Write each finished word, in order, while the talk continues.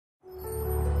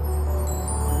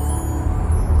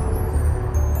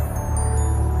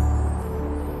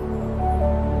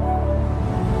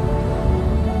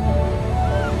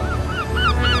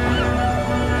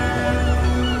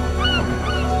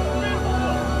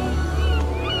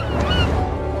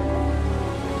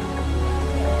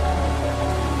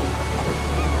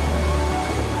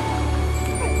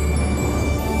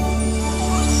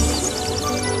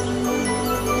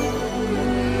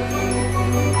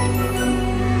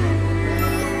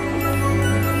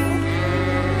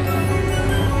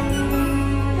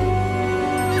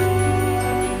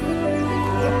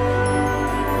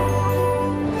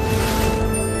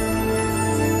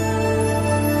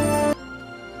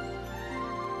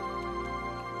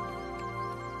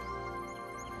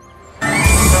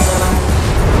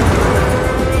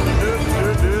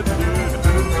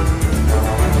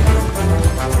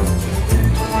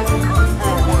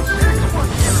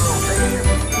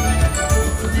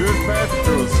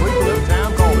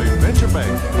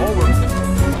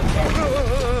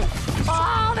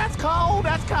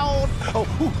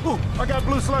got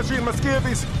blue slushy in my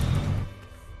skivvies.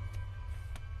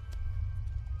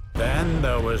 Then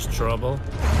there was trouble.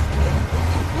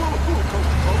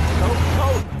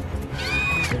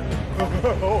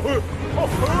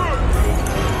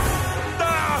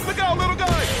 Ah, look out, little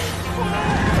guy!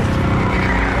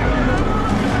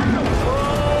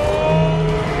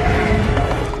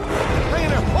 Hang in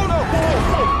there!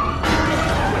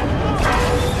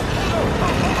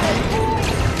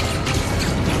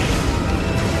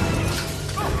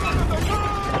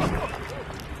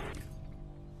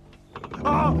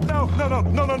 Oh no! Oh no!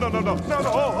 No!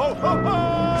 Oh!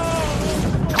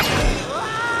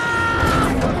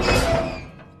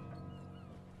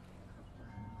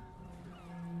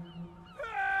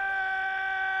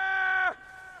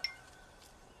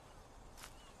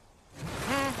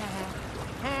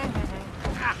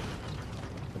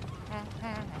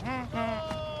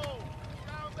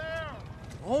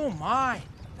 Oh my,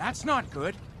 that's not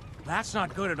good. That's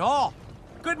not good at all.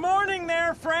 Good morning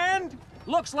there, friend.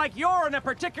 Looks like you're in a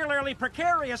particularly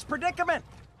precarious predicament.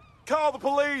 Call the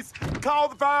police! Call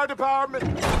the fire department!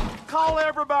 Call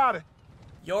everybody!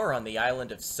 You're on the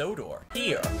island of Sodor.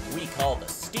 Here, we call the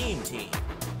steam team.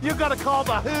 You gotta call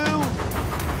the who?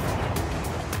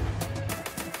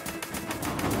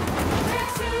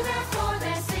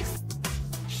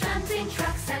 Shunting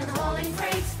trucks and hauling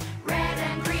freights, red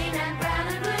and green and brown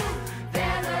and blue.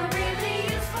 They're the really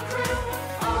useful crew,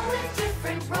 all with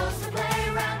different roles to play.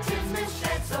 Round Tinsman's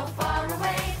shed so far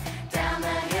away, down the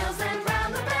hills and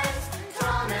round the bends.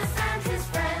 Thomas and his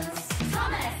friends.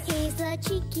 Thomas, he's the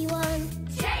cheeky one.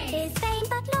 James, He's vain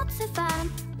but lots of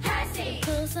fun. Percy,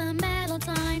 Pulls a medal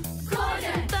time.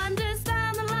 Gordon, Thunders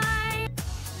down the line.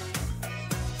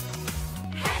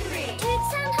 Henry,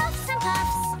 Toots and huffs and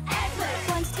puffs. Edward,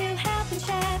 Wants to help and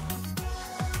share.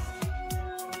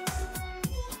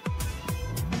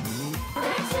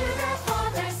 they're two, they're four,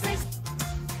 they're six.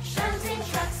 Shunting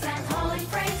trucks and hauling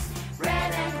freights,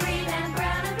 red and green and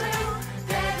brown and blue.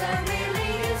 They're the really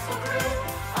useful crew,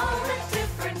 all with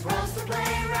different roles to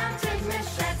play. Round Tinsman's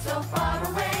shed so far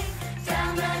away,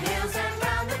 down the hills and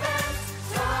round the bends.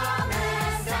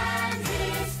 Thomas and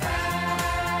his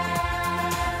friends.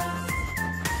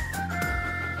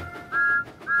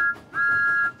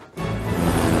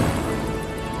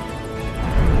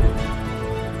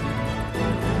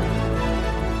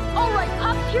 All right,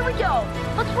 Pops, here we go.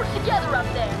 Let's work together up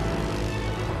there.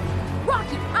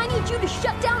 Rocky, I need you to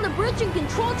shut down the bridge and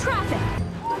control traffic.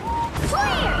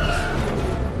 Clear!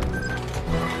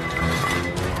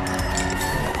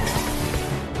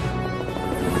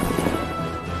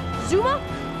 Zuma,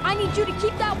 I need you to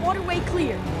keep that waterway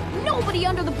clear. Nobody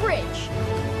under the bridge.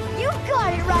 You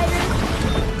got it, Ryder.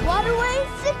 Waterway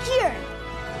secure.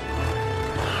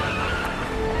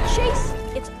 Chase,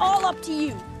 it's all up to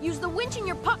you. Use the winch in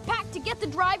your pup pack to get the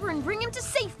driver and bring him to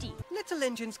safety. Little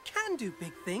engines can do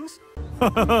big things.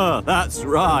 That's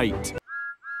right.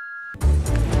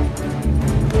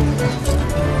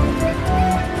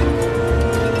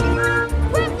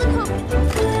 Grab the hook.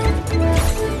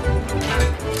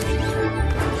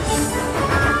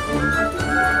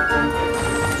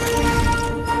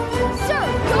 Sir,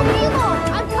 don't be alarmed.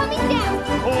 I'm coming down.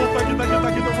 Oh, thank you. The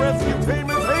rescue team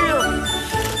is here!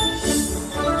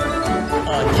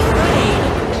 A train!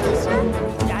 Sir?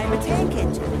 I'm a tank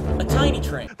engine. A tiny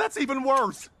train. That's even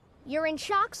worse! You're in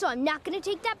shock, so I'm not gonna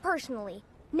take that personally.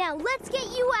 Now let's get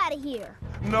you out of here.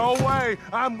 No way!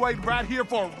 I'm waiting right here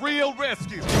for a real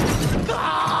rescue!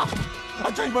 Ah!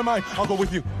 I changed my mind. I'll go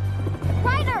with you.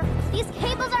 Ryder, these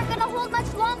cables aren't gonna hold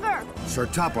much longer. Sir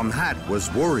Topham Hatt was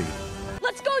worried.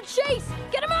 Let's go, Chase!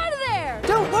 Get him out of there!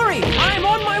 Don't worry, I'm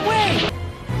on my way.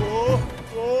 Oh!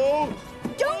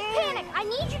 Don't panic. I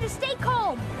need you to stay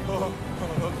calm.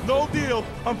 No deal.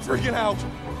 I'm freaking out.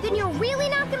 Then you're really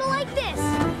not gonna like this.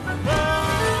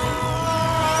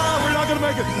 Ah! We're not gonna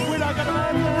make it. We're not gonna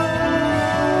make it.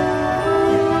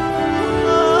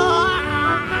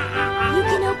 You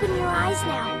can open your eyes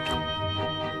now.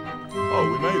 Oh,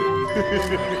 we made it.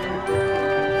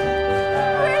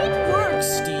 Great work,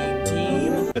 steam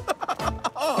team.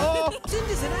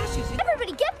 Cinders and ashes.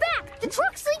 Everybody get back! The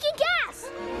truck's leaking gas!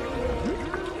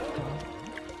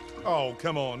 Oh,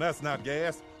 come on. That's not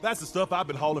gas. That's the stuff I've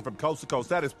been hauling from coast to coast.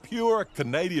 That is pure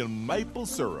Canadian maple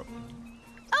syrup.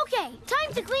 Okay,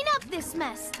 time to clean up this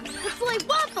mess. Deploy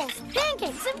waffles,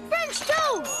 pancakes, and French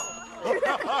toast!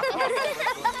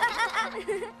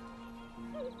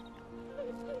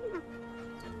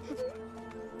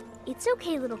 It's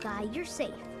okay, little guy. You're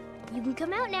safe. You can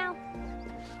come out now.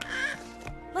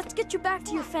 Let's get you back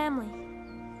to your family.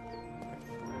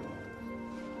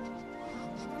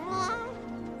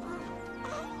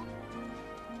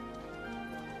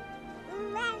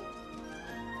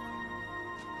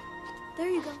 There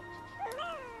you go.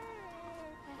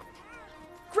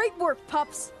 Great work,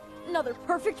 pups. Another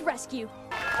perfect rescue.